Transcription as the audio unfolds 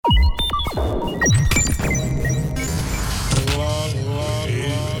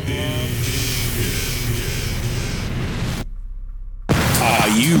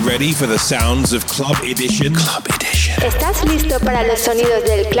you ready for the sounds of Club Edition? Club Edition. ¿Estás listo para los sonidos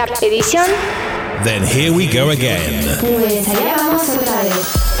del Club Edition? Then here we go again. Pues allá vamos otra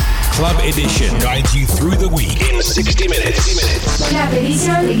vez. Club Edition guides you through the week in 60 minutes. Club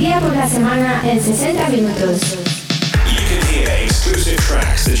Edition guía por la semana en 60 minutos. You can hear exclusive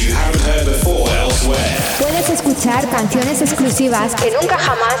tracks that you haven't heard before elsewhere. Puedes escuchar canciones exclusivas que nunca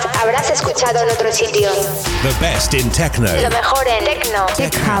jamás habrás escuchado en otro sitio. The best in techno. Lo mejor en techno,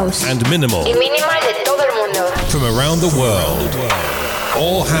 tech house and minimal. Y minimal de todo el mundo. From around the world.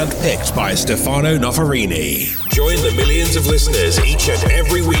 All handpicked by Stefano Noferini. Join the millions of listeners each and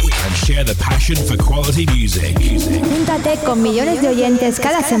every week and share the passion for quality music. Júntate con millones de oyentes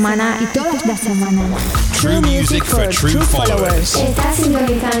cada semana y todas las semanas. True music for true followers. Estás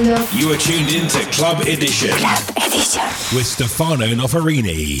sintonizando. You are tuned in to Club Edition. Club Edition. With Stefano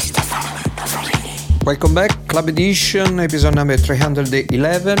Noferini. Welcome back, Club Edition, episode number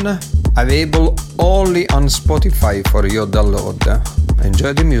 311, available only on Spotify for your download.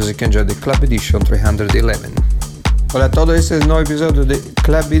 Enjoy the music, enjoy the Club Edition 311. Hola a todos, este es el nuevo episodio de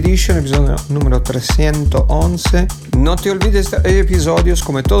Club Edition, episodio número 311. No te olvides, este episodio,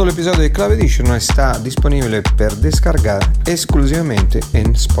 como todo el episodio de Club Edition, está disponible per descargar exclusivamente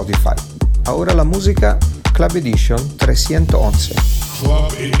en Spotify. Ahora la música Club Edition 311.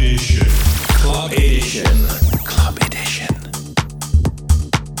 Club Edition. Club Edition. Club Edition.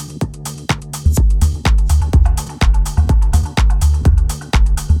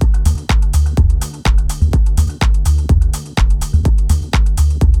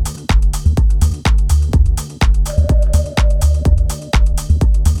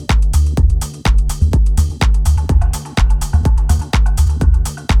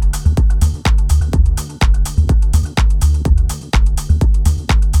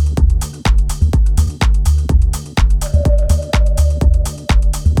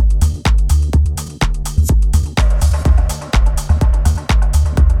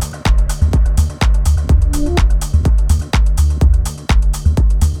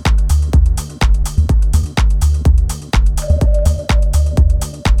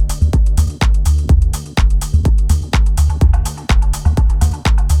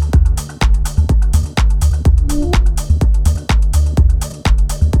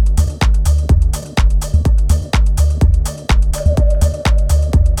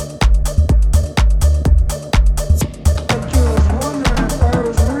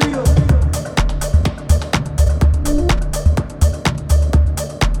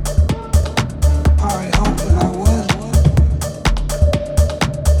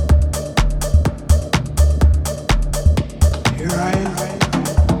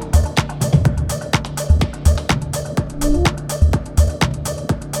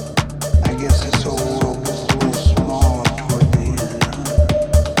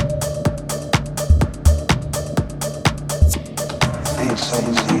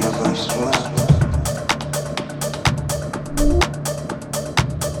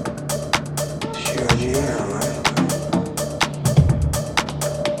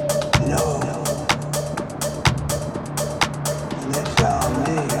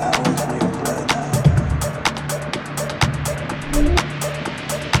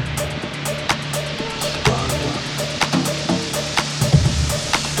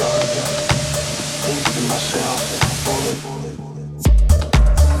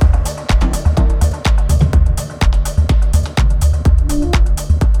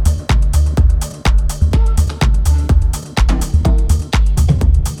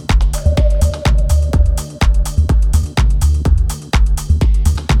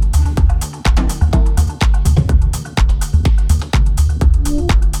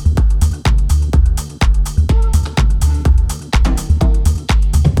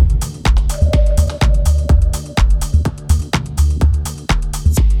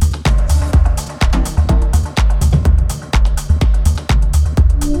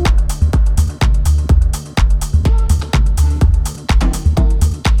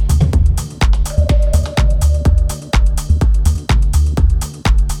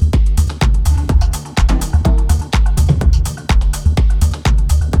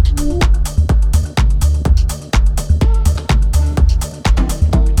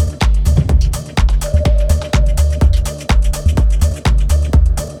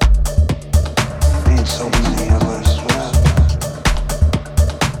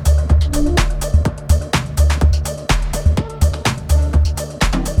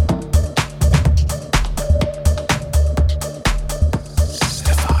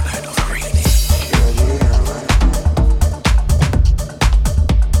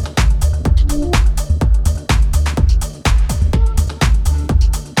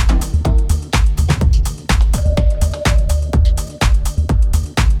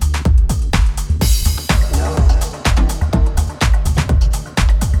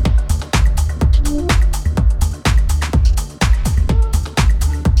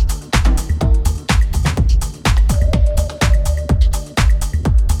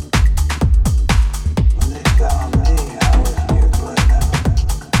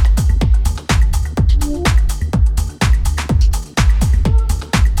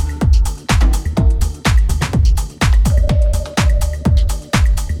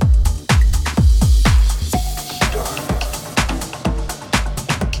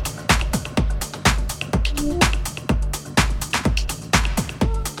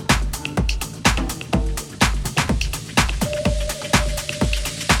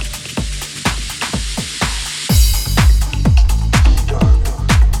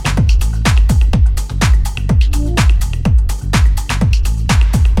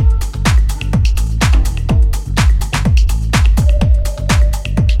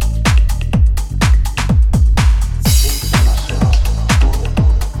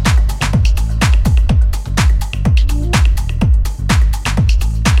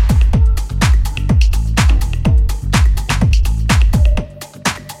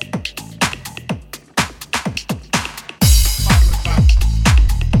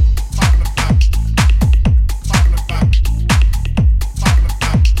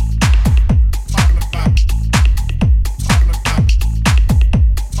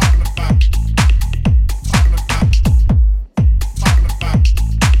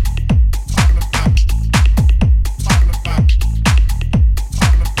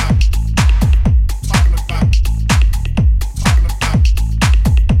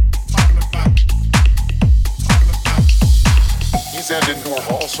 had to endure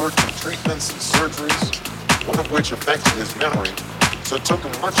all sorts of treatments and surgeries, one of which affected his memory, so it took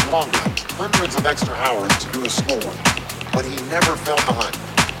him much longer, hundreds of extra hours to do his schoolwork, but he never fell behind.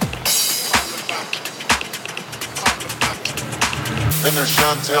 Then there's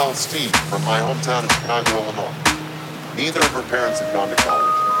Chantel Steve from my hometown of Chicago, Illinois. Neither of her parents had gone to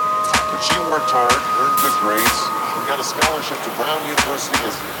college, but she worked hard, earned good grades, and got a scholarship to Brown University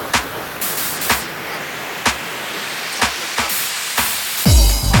as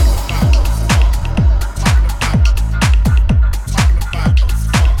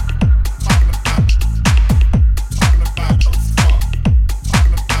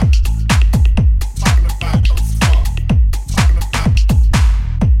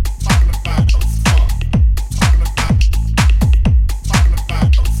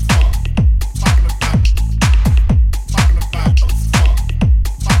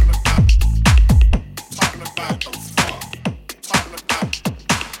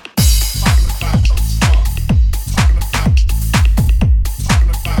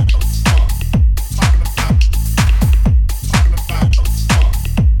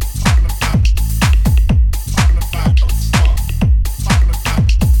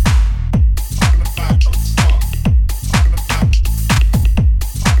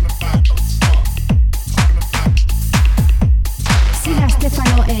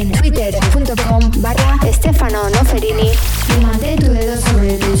Stefano Noferini y mantén tu dedo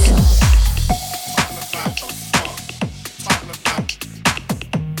sobre el pulso.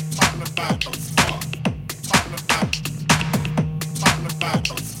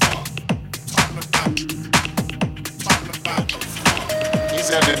 He's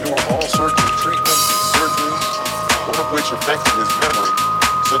had to endure all sorts of treatments and surgeries, one of which affected his memory,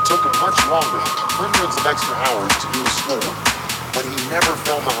 so it took him much longer, hundreds of extra hours to do his schoolwork, but he never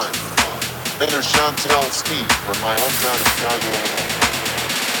fell behind. Then there's Chantel Steve from my hometown of Chicago, Illinois.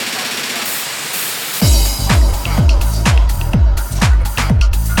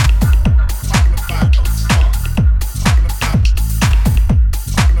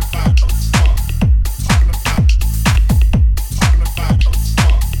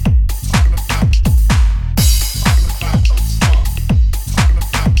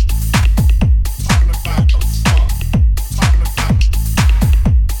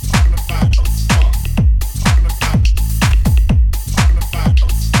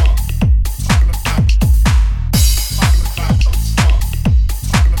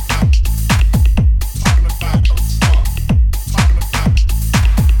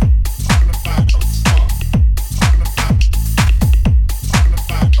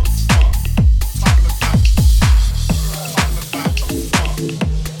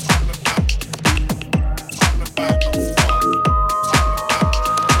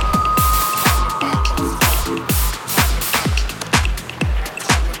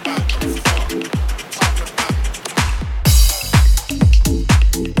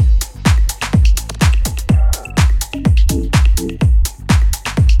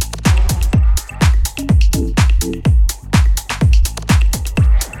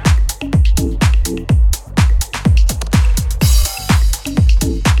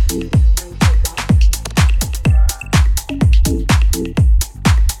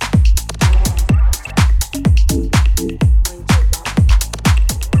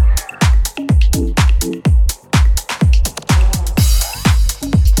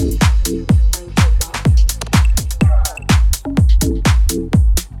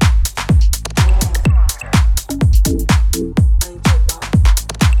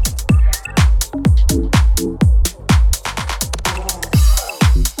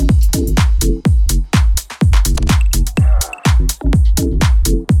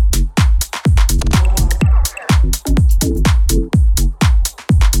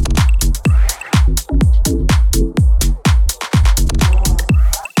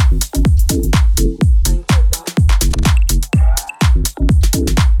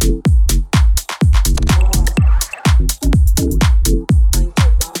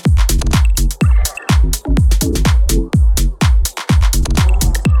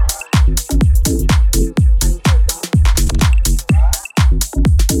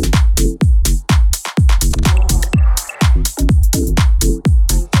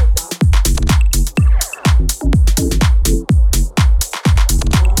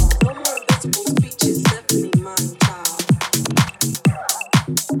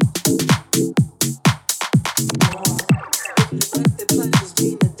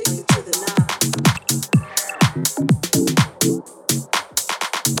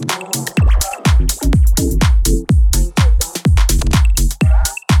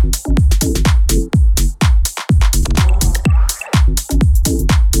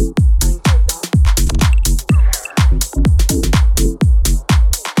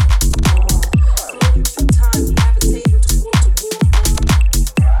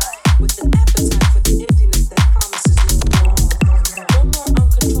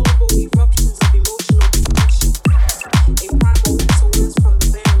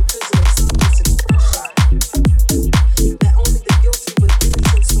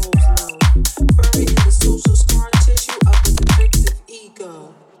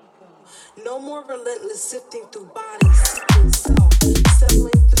 sifting through bodies, seeking self,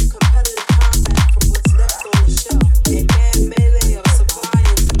 settling through competitive combat for what's left on the shelf. A mad melee of supply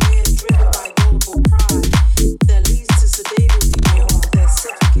and demand driven by gullible pride that leads to sedated youth that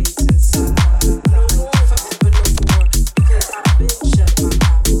suffocates inside. No more forever, no more, because I've been shut my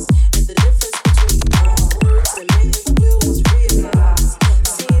eyes. And the difference between words and man's will was realized.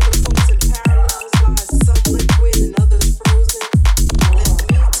 Seeing the folks in parallels lies, some liquid and others frozen, left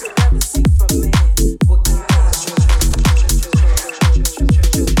me to never seek from man what God has chosen.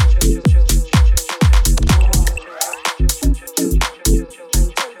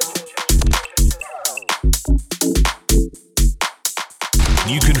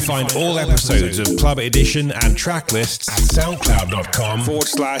 You can find all episodes of Club Edition and track lists at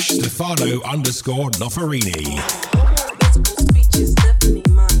soundcloud.com/Stefano_Noferini. No more physical speech is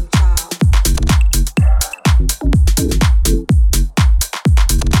deafening mind child.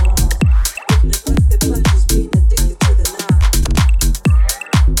 With neglected pleasures being addicted to the night.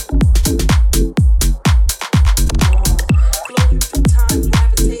 Floating through time,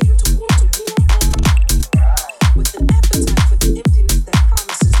 gravitating toward a warm arm. With an appetite for the emptiness that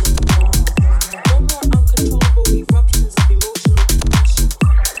promises no more. No more uncontrollable eruptions of emotional depression.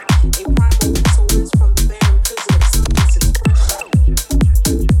 A primal SOS from the barren prison of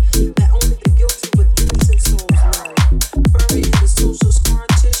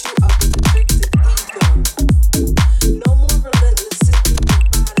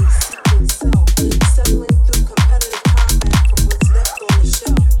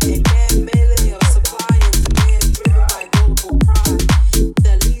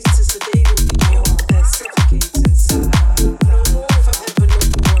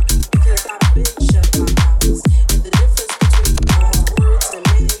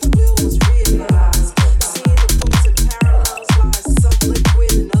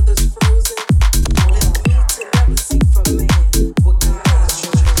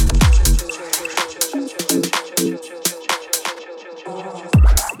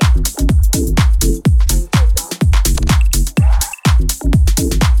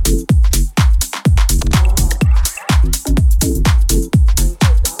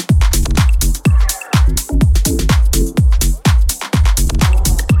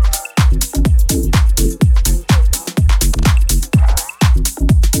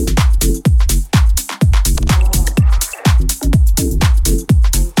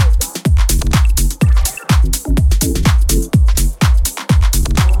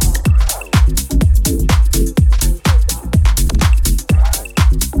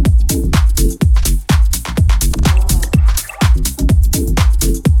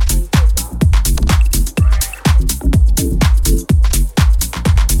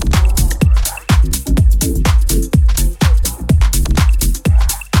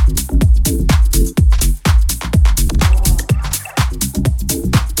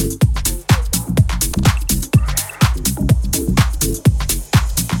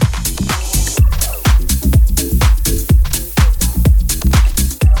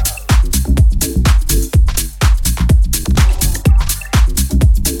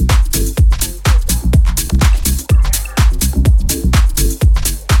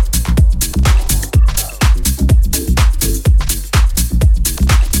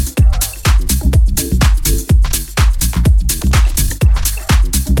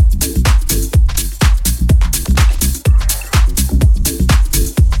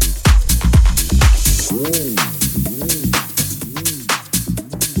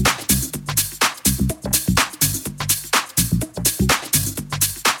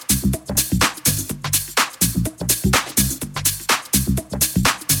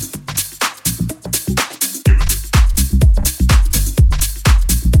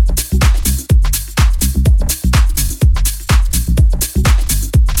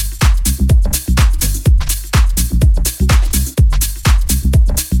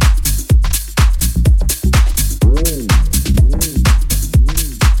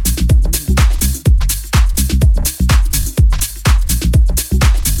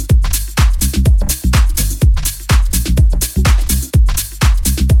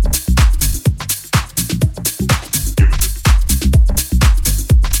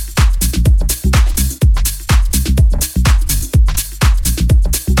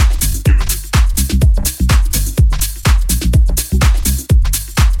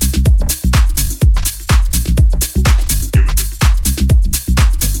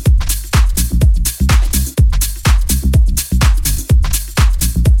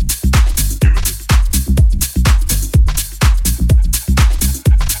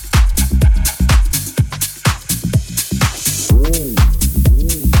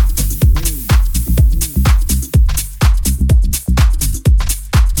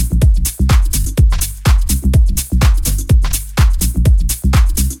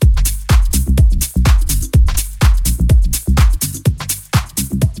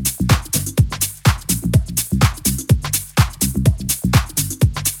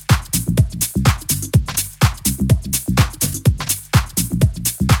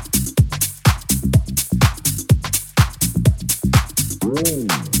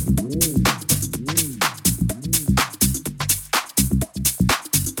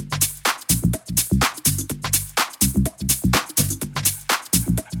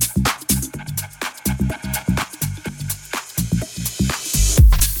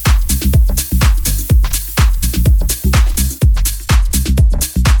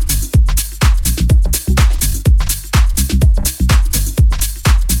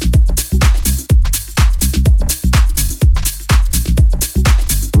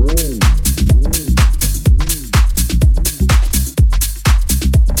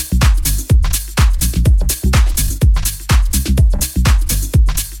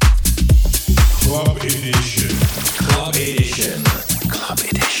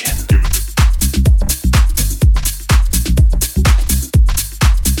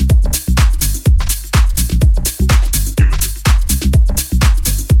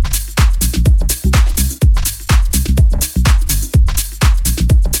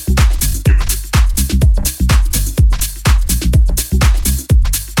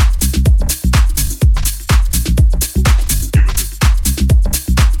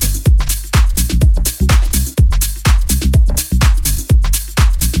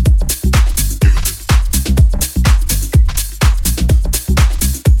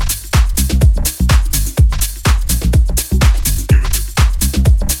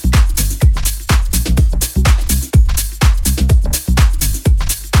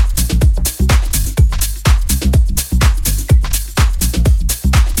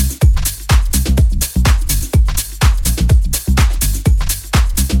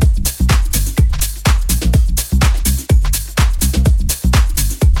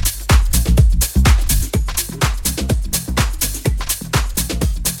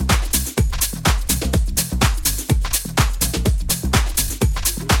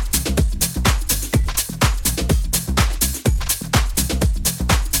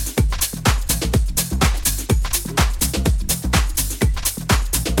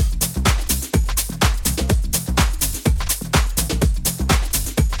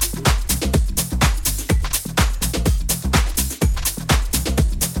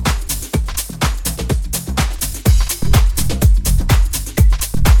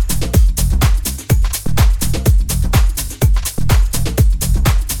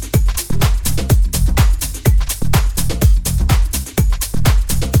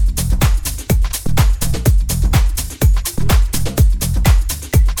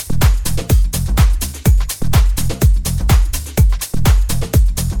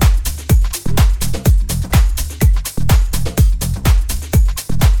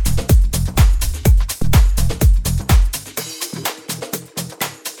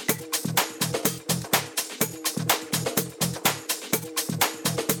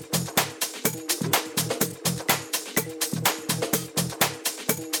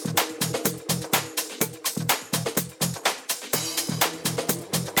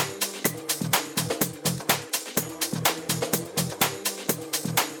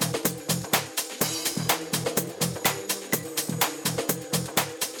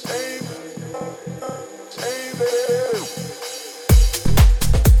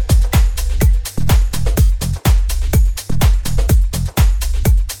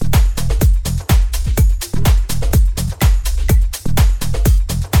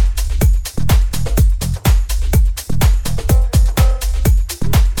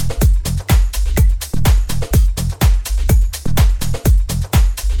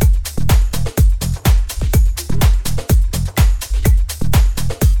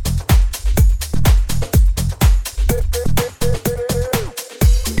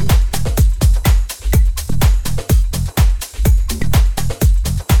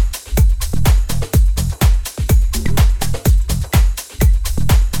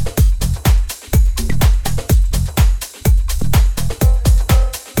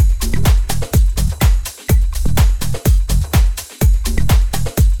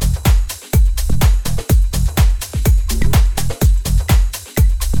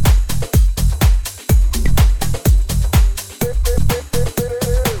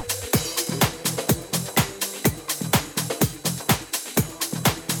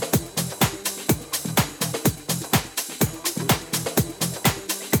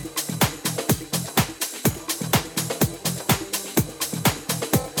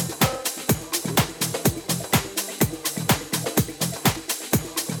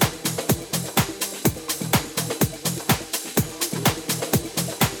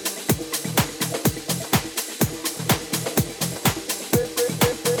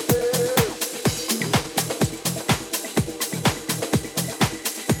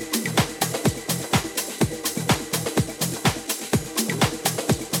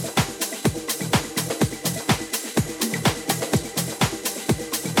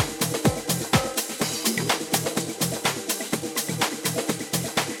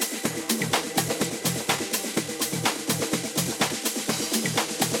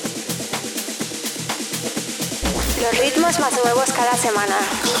Los ritmos más nuevos cada semana.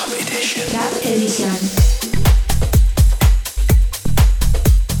 Club Edition.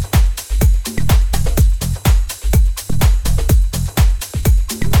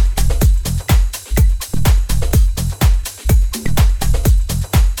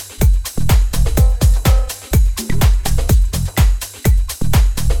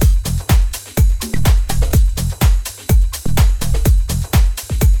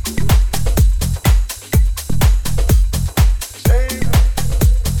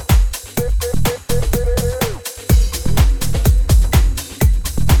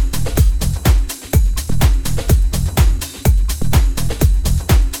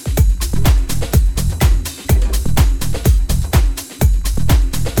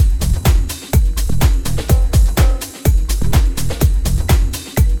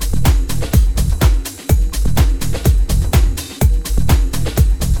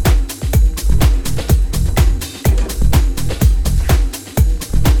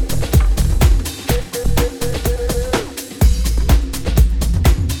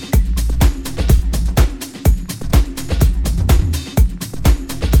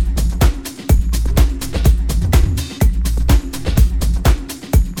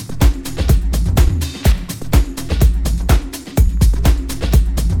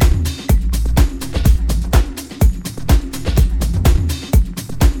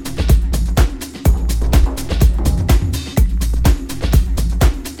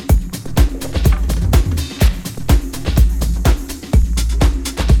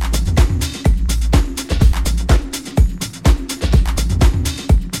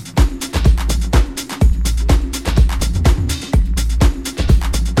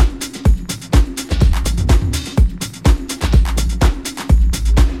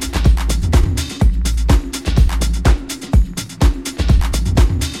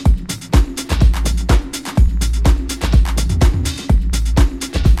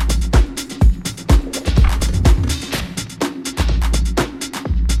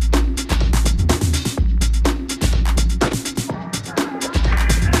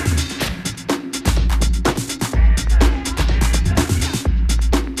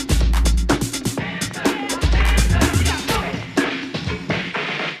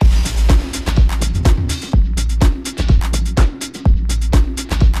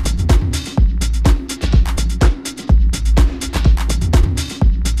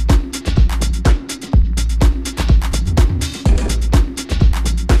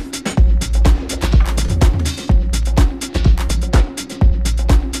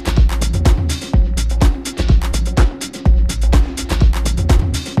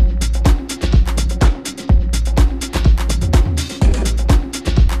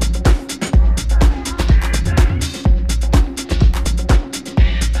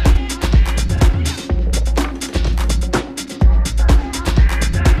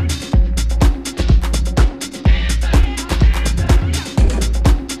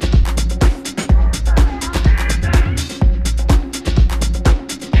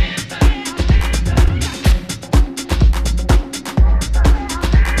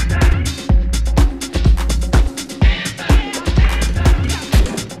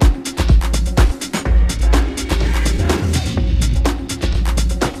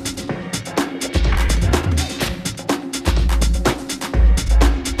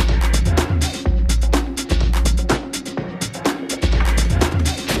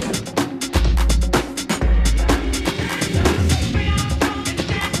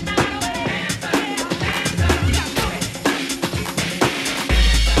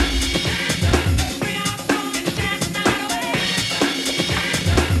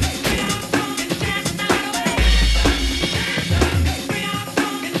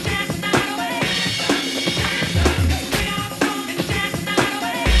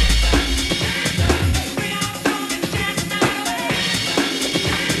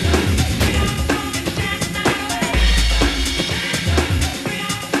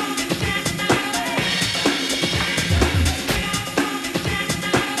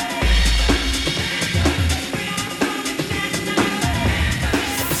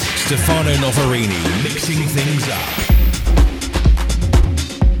 Stefano Noferini mixing things up.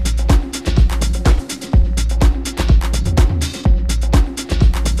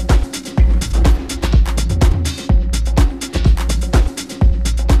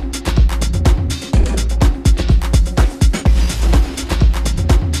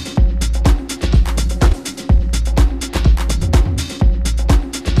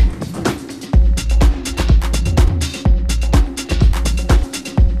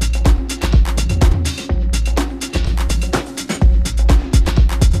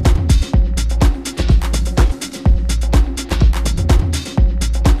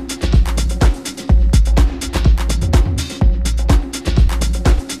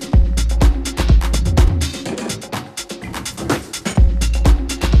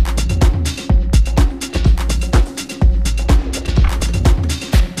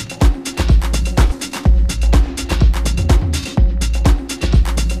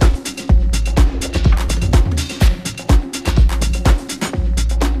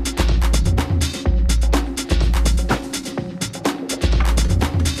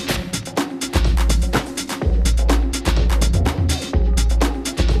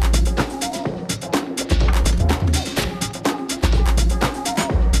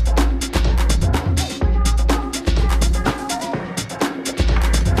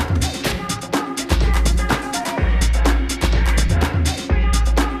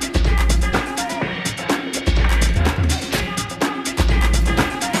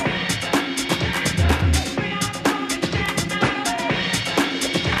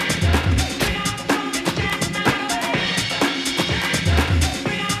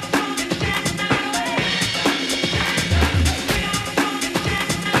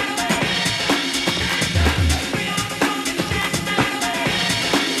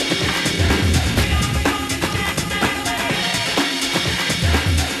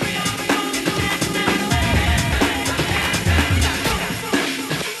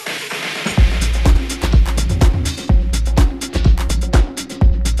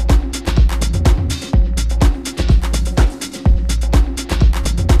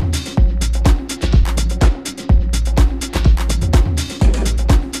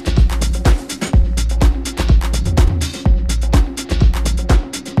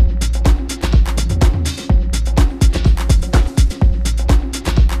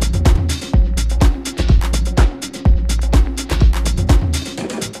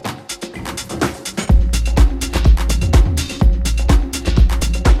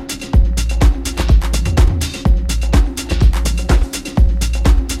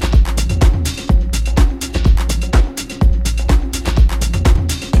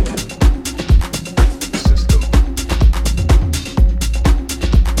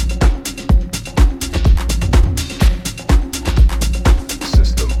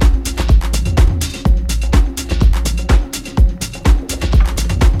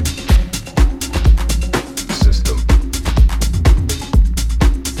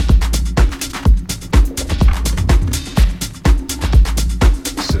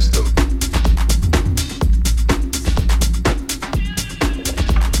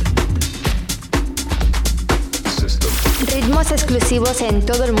 exclusivos en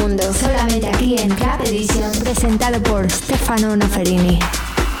todo el mundo. Solamente aquí en Club Edition, presentado por Stefano Noferini.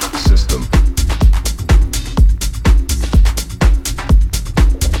 System.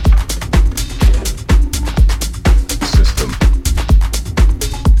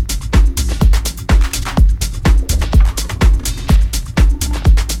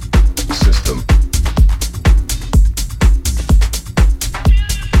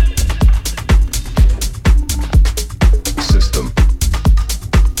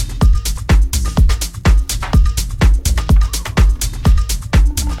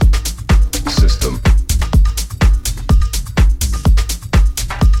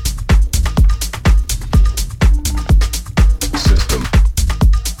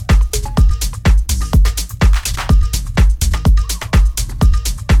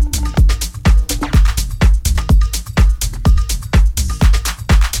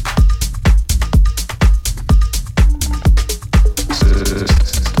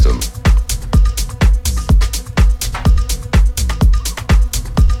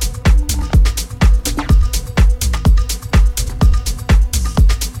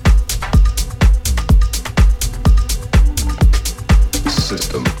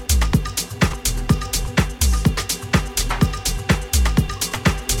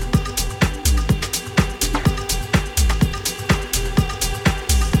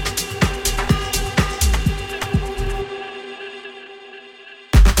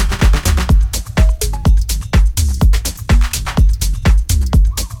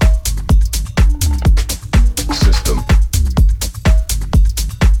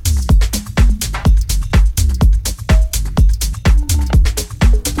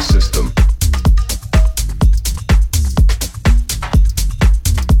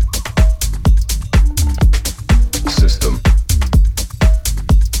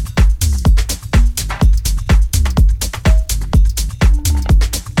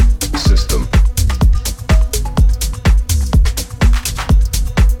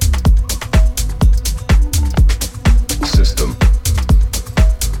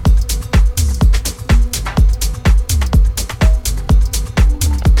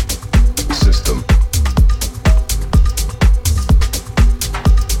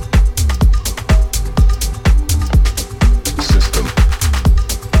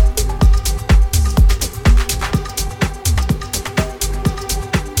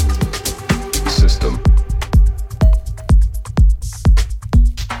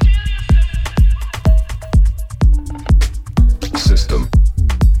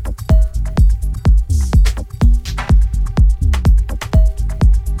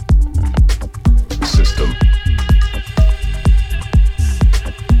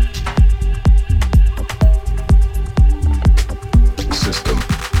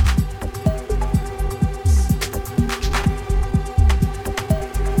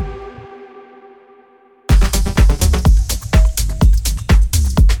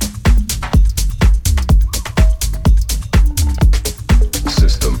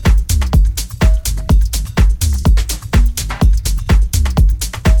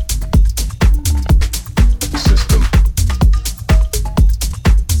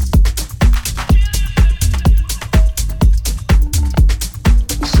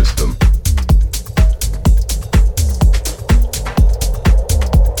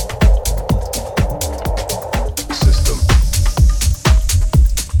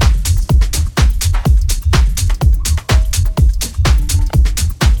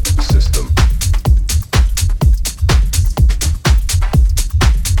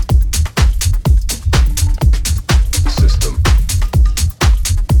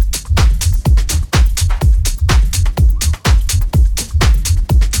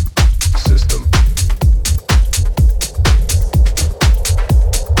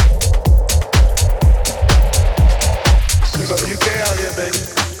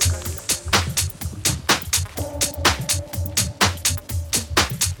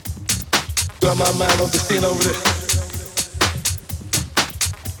 Got my mind on the scene over there.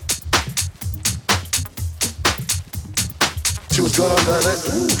 She was going on down that.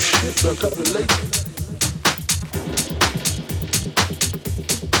 Ooh, shit, a couple of late.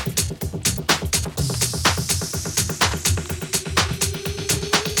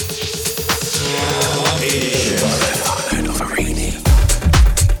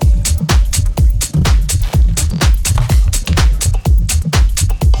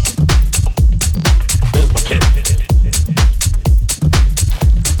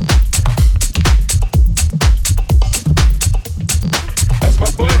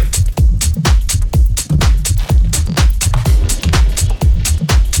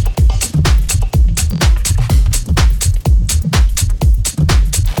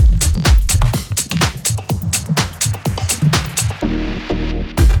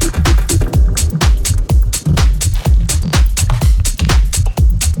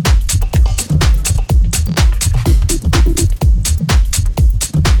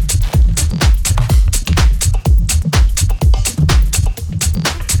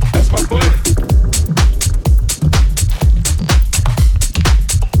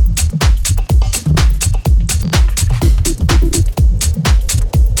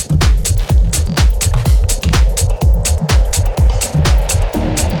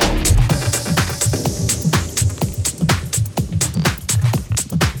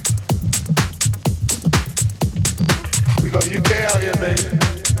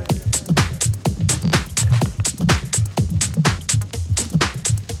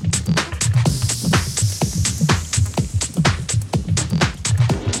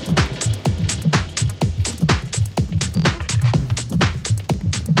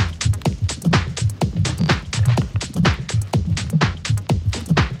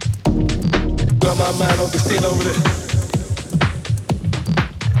 Got my mind on the scene over there.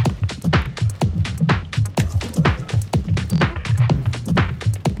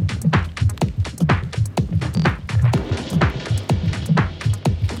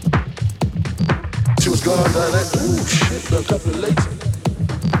 She was gone down that, ooh shit, a couple of lakes.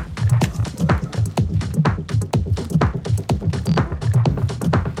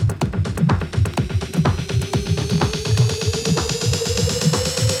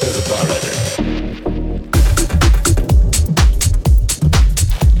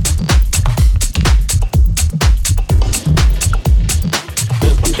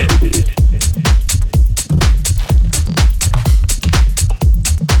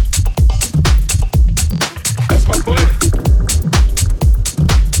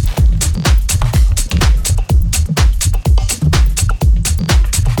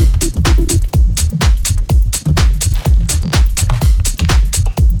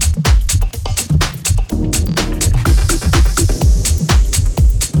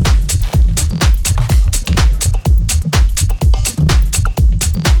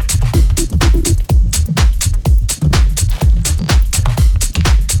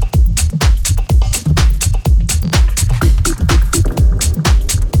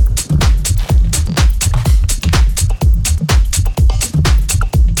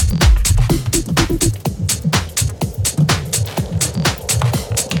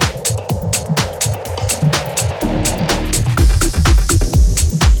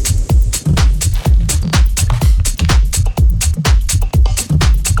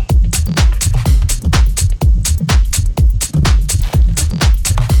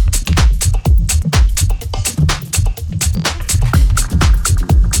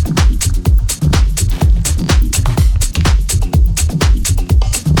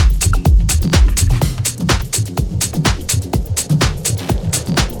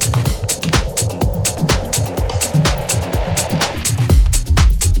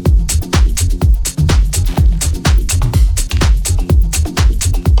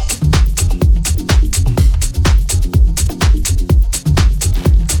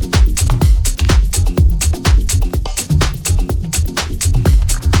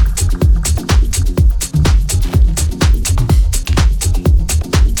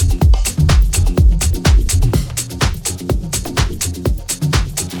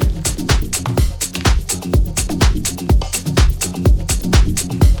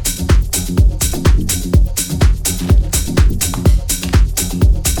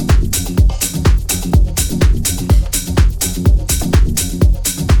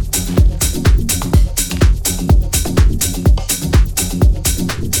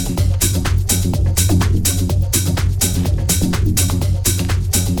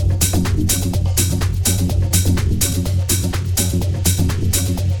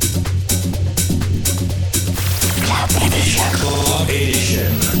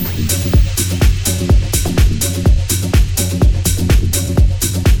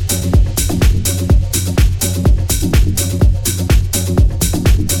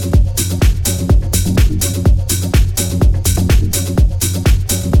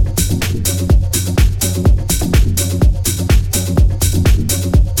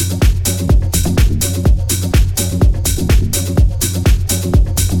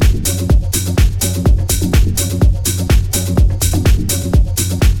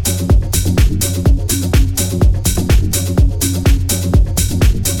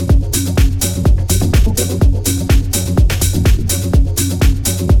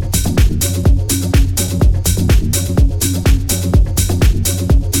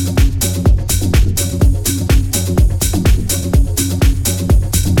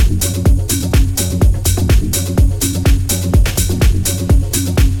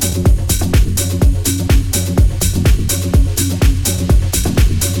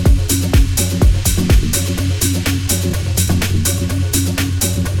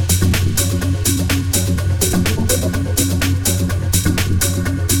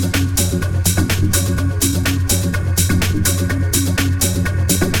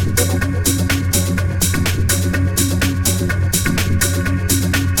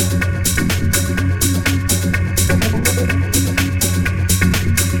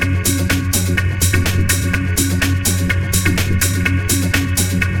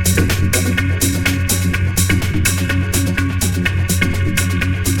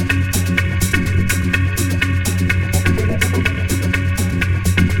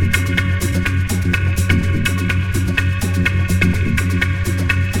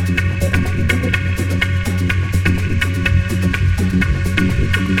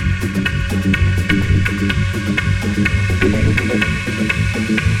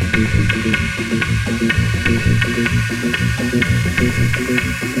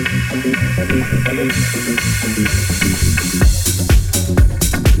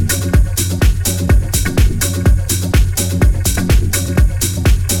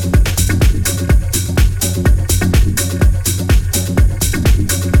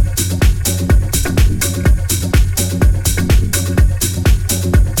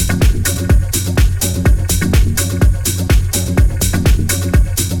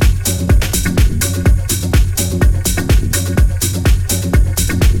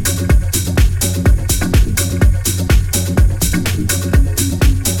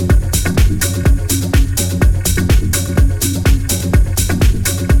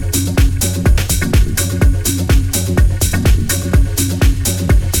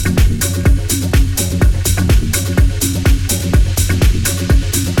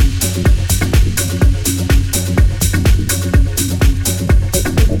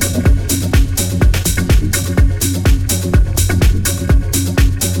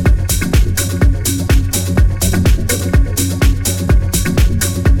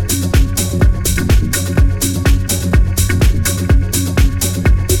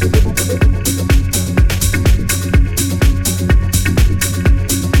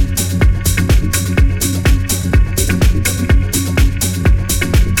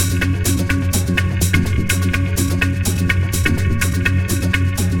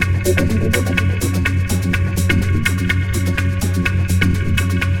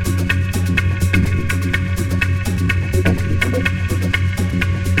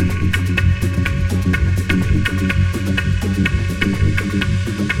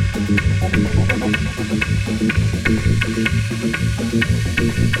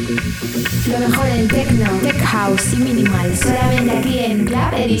 Lo mejor en techno, tech house y minimal, solamente aquí en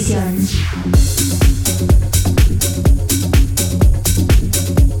Club Edition.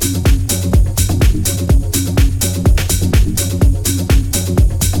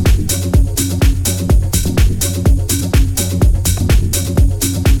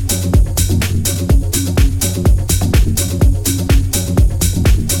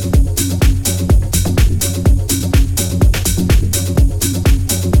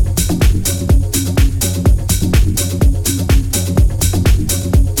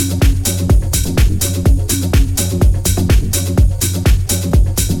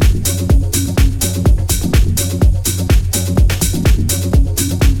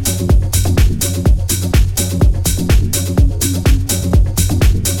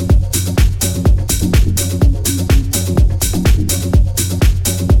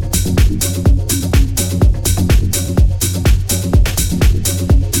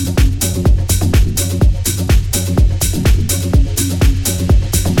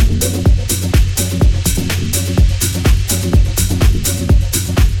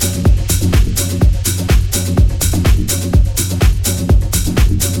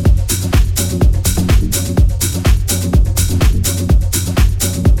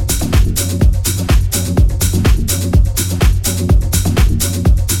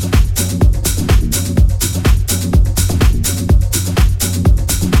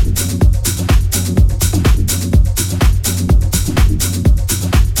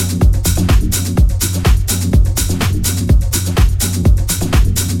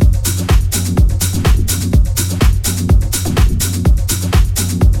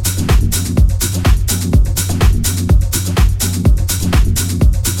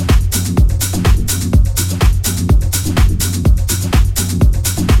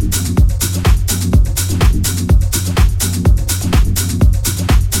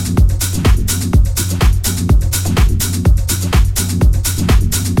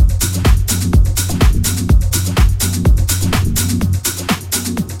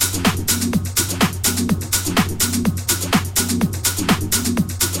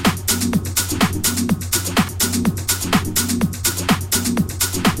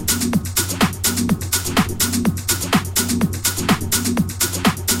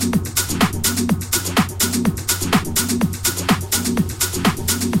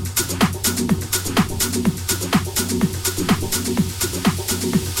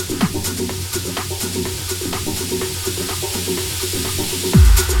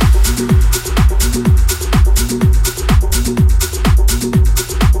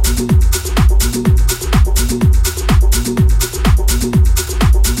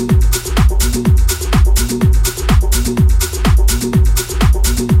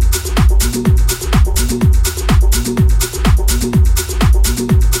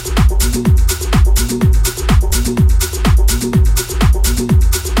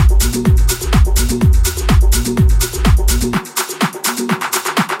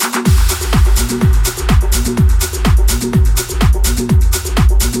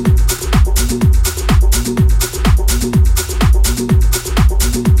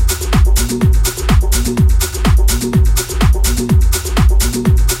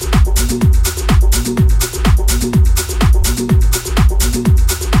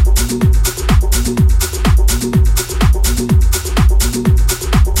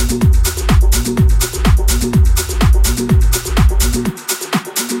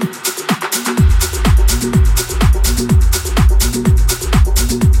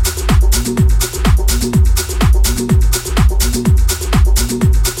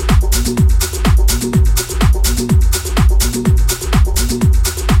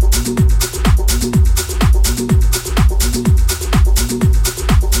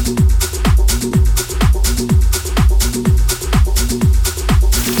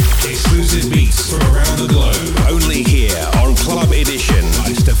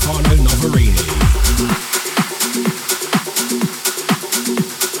 Stefano Novarini.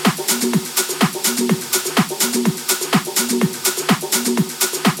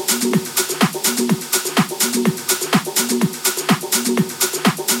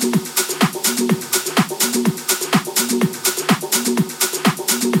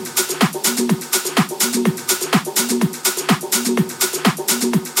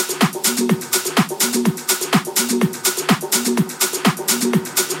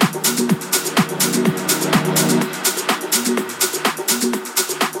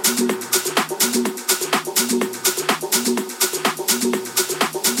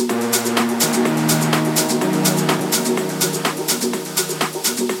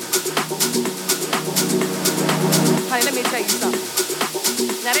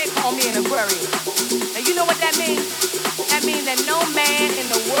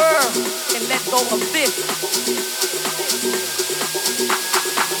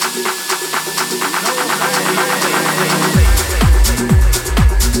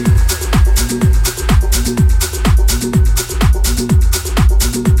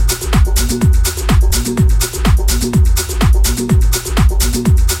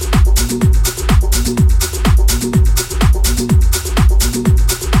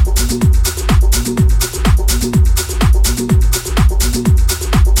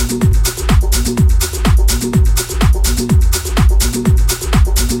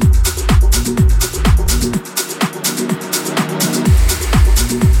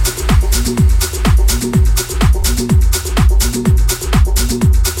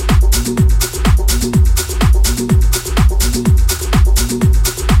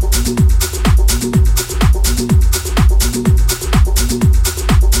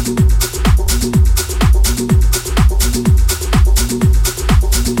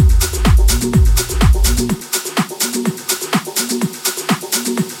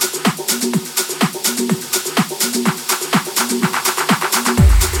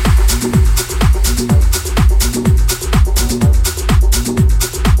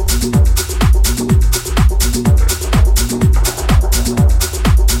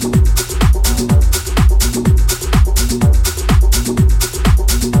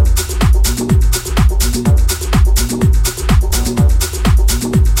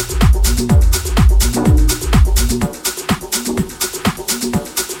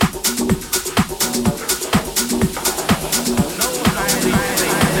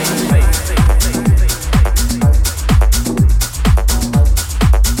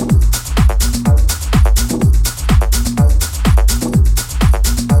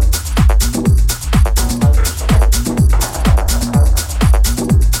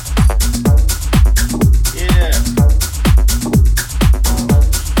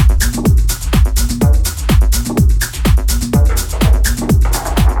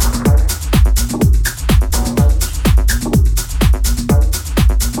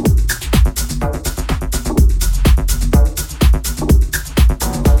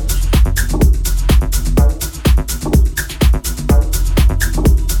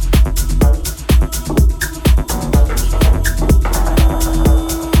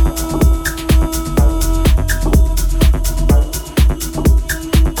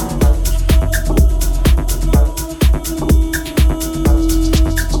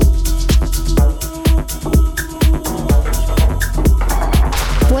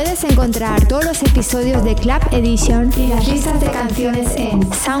 encontrar todos los episodios de Club Edition y las listas de canciones en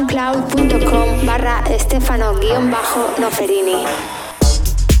soundcloud.com/Stefano_Noferini.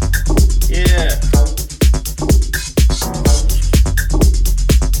 Yeah.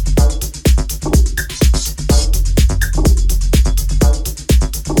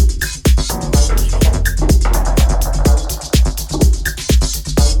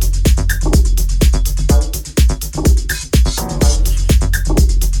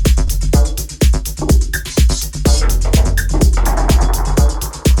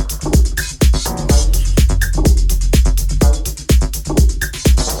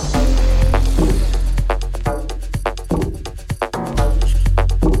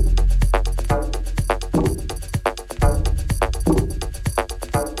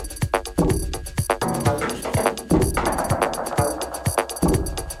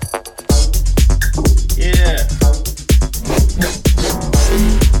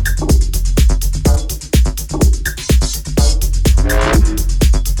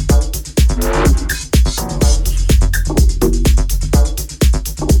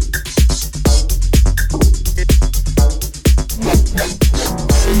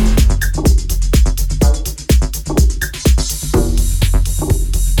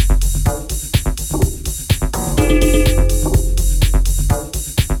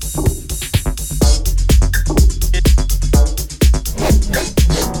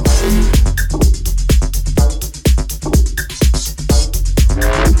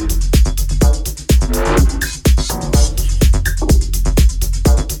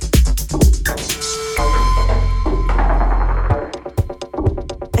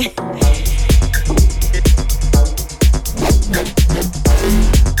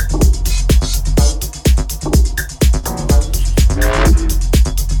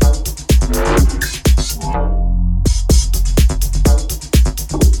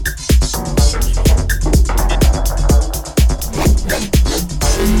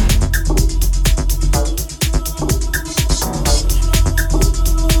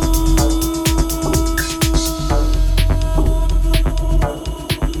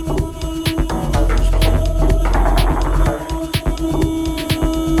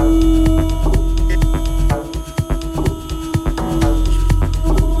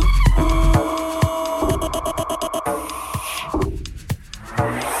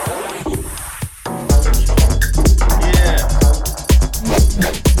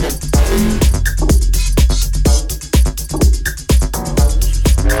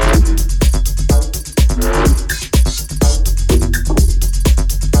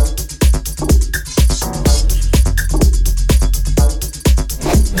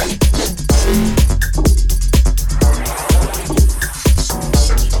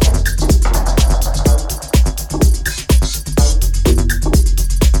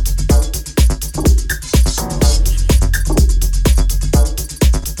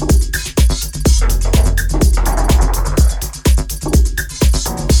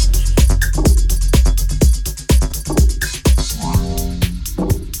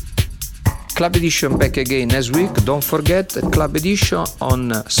 Club Edition back again next week. Don't forget Club Edition on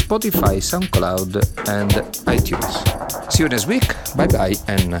Spotify, SoundCloud and iTunes. See you next week. Bye bye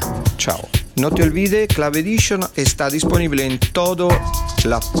and ciao. No te olvides, Club Edition está disponible en toda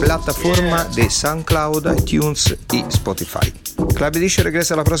la plataforma de SoundCloud, iTunes y Spotify. Club Edition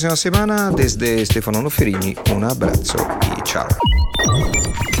regresa la próxima semana. Desde Stefano Noferini, un abrazo y ciao.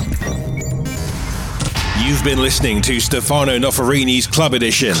 You've been listening to Stefano Noferini's Club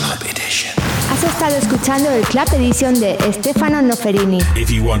Edition. Has estado escuchando el Club Edition de Stefano Noferini.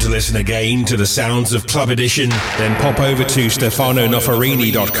 If you want to listen again to the sounds of Club Edition, then pop over to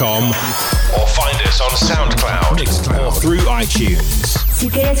stefanonoferini.com or find us on SoundCloud, Mixcloud, or through iTunes. Si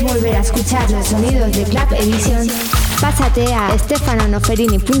quieres volver a escuchar los sonidos de Club Edition, pásate a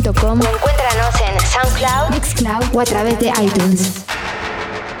stefanonoferini.com o encuéntranos en SoundCloud, Mixcloud o a través de iTunes.